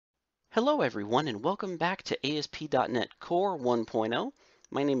Hello everyone and welcome back to ASP.NET Core 1.0.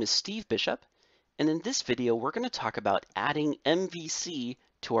 My name is Steve Bishop, and in this video we're going to talk about adding MVC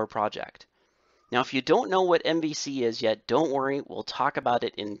to our project. Now if you don't know what MVC is yet, don't worry, we'll talk about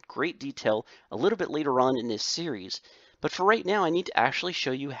it in great detail a little bit later on in this series. But for right now I need to actually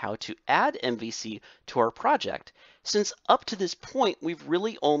show you how to add MVC to our project, since up to this point we've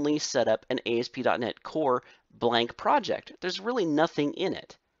really only set up an ASP.NET Core blank project. There's really nothing in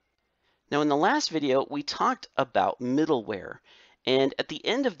it. Now in the last video, we talked about middleware, and at the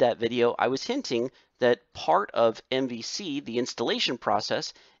end of that video, I was hinting that part of MVC, the installation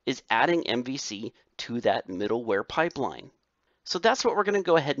process, is adding MVC to that middleware pipeline. So that's what we're going to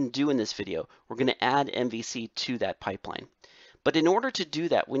go ahead and do in this video. We're going to add MVC to that pipeline. But in order to do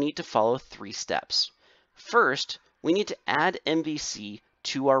that, we need to follow 3 steps. First, we need to add MVC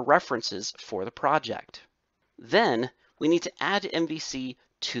to our references for the project. Then, we need to add MVC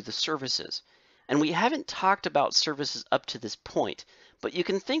to the services. And we haven't talked about services up to this point, but you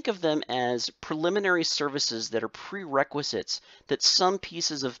can think of them as preliminary services that are prerequisites that some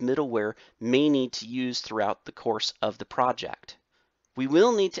pieces of middleware may need to use throughout the course of the project. We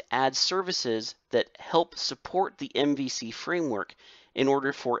will need to add services that help support the MVC framework in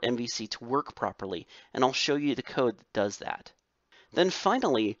order for MVC to work properly, and I'll show you the code that does that. Then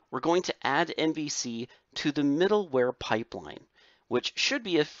finally, we're going to add MVC to the middleware pipeline, which should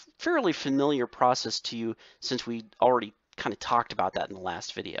be a fairly familiar process to you since we already kind of talked about that in the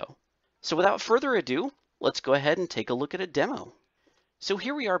last video. So without further ado, let's go ahead and take a look at a demo. So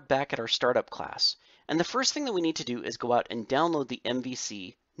here we are back at our startup class, and the first thing that we need to do is go out and download the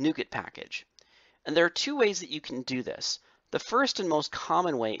MVC Nougat package. And there are 2 ways that you can do this. The first and most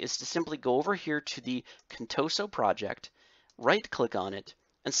common way is to simply go over here to the Contoso project, right-click on it,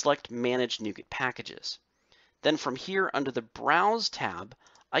 and select Manage Nougat Packages. Then from here under the Browse tab,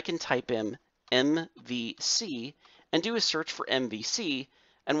 I can type in MVC and do a search for MVC,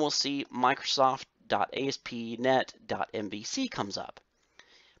 and we'll see Microsoft.ASP.NET.MVC comes up.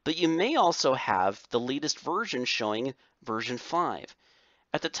 But you may also have the latest version showing version 5.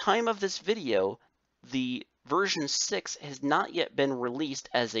 At the time of this video, the version 6 has not yet been released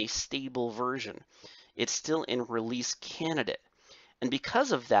as a stable version. It's still in release candidate. And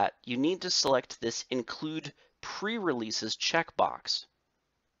because of that, you need to select this Include Pre-Releases checkbox.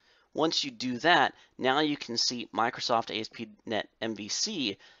 Once you do that, now you can see Microsoft ASP.NET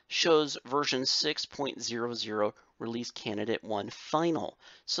MVC shows version 6.00 Release Candidate 1 Final.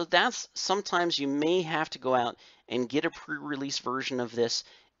 So that's sometimes you may have to go out and get a pre-release version of this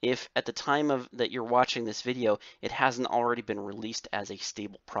if at the time of that you're watching this video, it hasn't already been released as a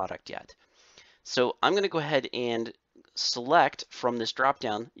stable product yet. So I'm going to go ahead and select from this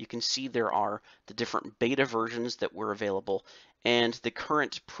dropdown. You can see there are the different beta versions that were available, and the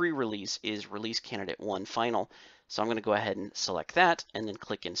current pre-release is Release Candidate 1 Final. So I'm going to go ahead and select that and then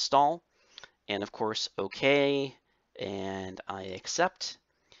click Install, and of course OK, and I accept.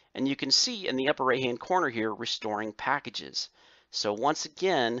 And you can see in the upper right hand corner here, Restoring Packages. So once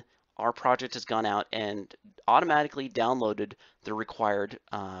again, our project has gone out and automatically downloaded the required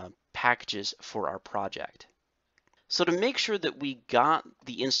packages for our project. So to make sure that we got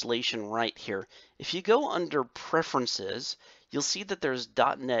the installation right here, if you go under Preferences, you'll see that there's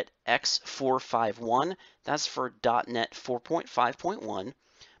 .NET X451. That's for .NET 4.5.1.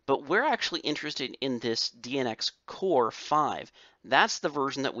 But we're actually interested in this DNX Core 5. That's the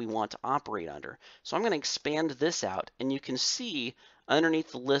version that we want to operate under. So I'm going to expand this out, and you can see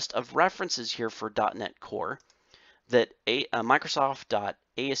underneath the list of references here for .NET Core that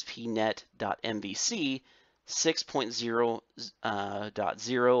Microsoft.ASP.NET.MVC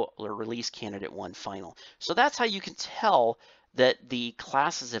 6.0.0 or Release Candidate 1 Final. So that's how you can tell that the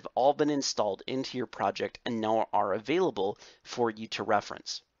classes have all been installed into your project and now are available for you to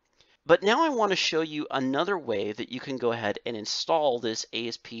reference. But now I want to show you another way that you can go ahead and install this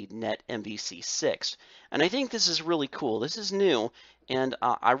ASP.NET MVC 6. And I think this is really cool. This is new, and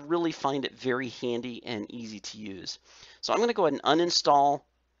I really find it very handy and easy to use. So I'm going to go ahead and uninstall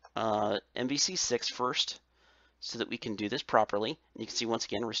MVC 6 first, so that we can do this properly. And you can see once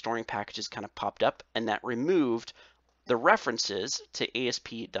again, Restoring Packages kind of popped up, and that removed the references to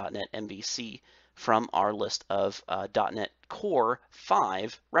ASP.NET MVC from our list of .NET Core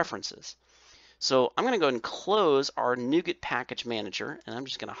 5 references. So I'm going to go ahead and close our Nougat Package Manager, and I'm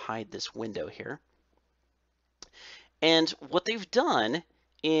just going to hide this window here. And what they've done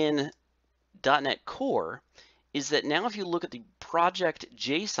in .NET Core is that now if you look at the project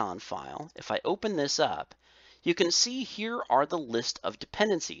JSON file, if I open this up, you can see here are the list of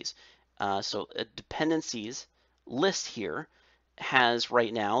dependencies. So a dependencies list here has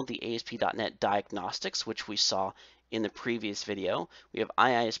right now the ASP.NET Diagnostics, which we saw in the previous video. We have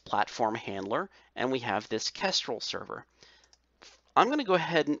II's Platform Handler, and we have this Kestrel server. I'm going to go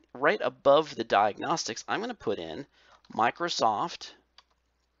ahead and right above the diagnostics, I'm going to put in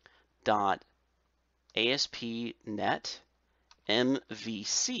Microsoft.ASP.NET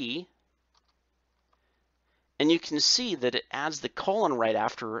MVC, and you can see that it adds the colon right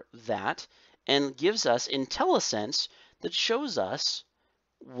after that and gives us IntelliSense that shows us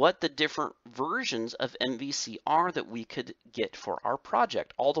what the different versions of MVC are that we could get for our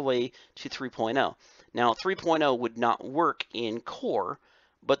project, all the way to 3.0. Now, 3.0 would not work in Core,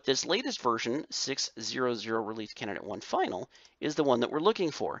 but this latest version, 6.0.0 Release Candidate 1 Final, is the one that we're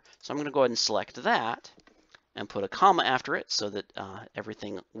looking for. So I'm going to go ahead and select that and put a comma after it so that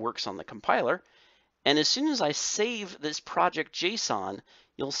everything works on the compiler. And as soon as I save this project JSON,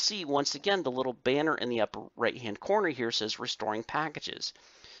 you'll see once again the little banner in the upper right-hand corner here says Restoring Packages.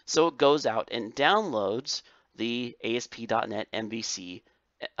 So it goes out and downloads the ASP.NET MVC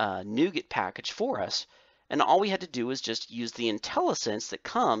Nougat package for us. And all we had to do is just use the IntelliSense that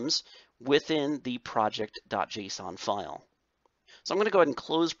comes within the project.json file. So I'm going to go ahead and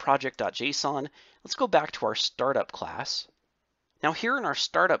close project.json. Let's go back to our startup class. Now here in our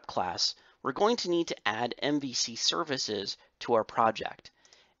startup class, we're going to need to add Mvc Services to our project.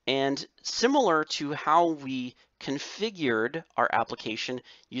 And similar to how we configured our application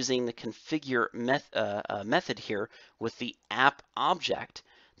using the configure method here with the app object,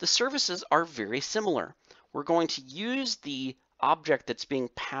 the services are very similar. We're going to use the object that's being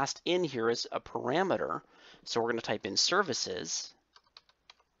passed in here as a parameter. So we're going to type in services.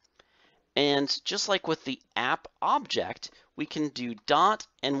 And just like with the app object, we can do dot,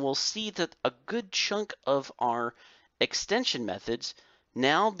 and we'll see that a good chunk of our extension methods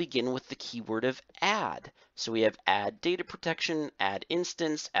now begin with the keyword of add. So we have add data protection, add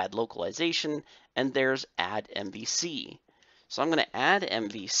instance, add localization, and there's add MVC. So I'm going to add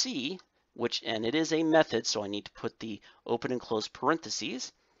MVC, and it is a method, so I need to put the open and close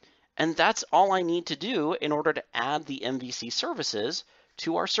parentheses. And that's all I need to do in order to add the MVC services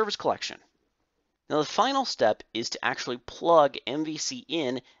to our service collection. Now the final step is to actually plug MVC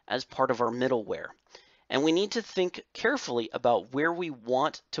in as part of our middleware. And we need to think carefully about where we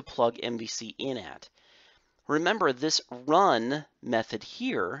want to plug MVC in at. Remember, this run method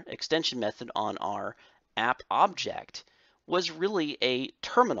here, extension method on our app object, was really a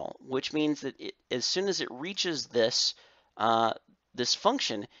terminal, which means that as soon as it reaches this, this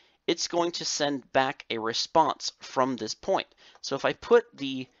function, it's going to send back a response from this point. So if I put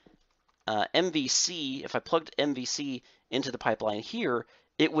the MVC, if I plugged MVC into the pipeline here,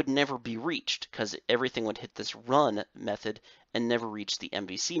 it would never be reached because everything would hit this run method and never reach the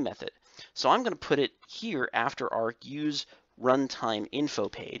MVC method. So I'm going to put it here after our use runtime info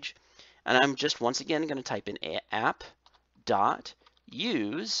page. And I'm just once again going to type in app.use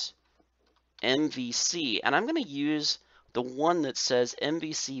MVC. And I'm going to use the one that says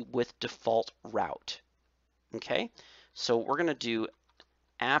MVC with default route. Okay, so we're going to do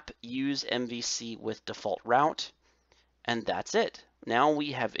app use MVC with default route, and that's it. Now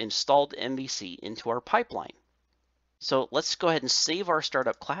we have installed MVC into our pipeline. So let's go ahead and save our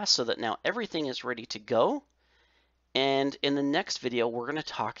startup class so that now everything is ready to go. And in the next video, we're going to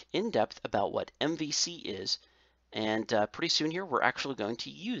talk in depth about what MVC is. And pretty soon here, we're actually going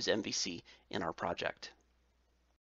to use MVC in our project.